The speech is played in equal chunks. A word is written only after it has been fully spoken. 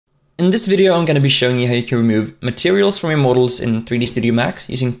In this video, I'm going to be showing you how you can remove materials from your models in 3D Studio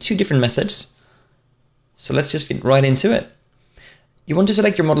Max using two different methods. So let's just get right into it. You want to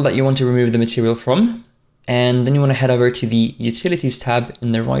select your model that you want to remove the material from, and then you want to head over to the Utilities tab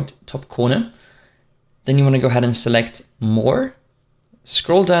in the right top corner. Then you want to go ahead and select More.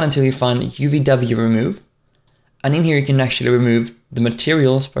 Scroll down until you find UVW Remove. And in here you can actually remove the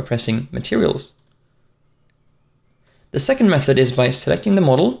materials by pressing Materials. The second method is by selecting the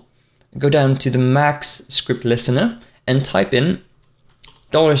model, go down to the Max script listener and type in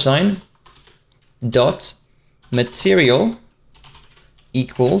 $.material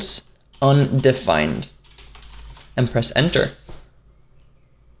equals undefined and press enter.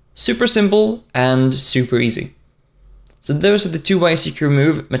 Super simple and super easy. So those are the two ways you can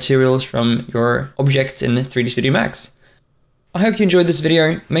remove materials from your objects in 3D Studio Max. I hope you enjoyed this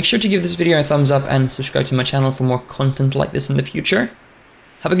video. Make sure to give this video a thumbs up and subscribe to my channel for more content like this in the future.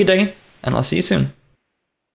 Have a good day, and I'll see you soon.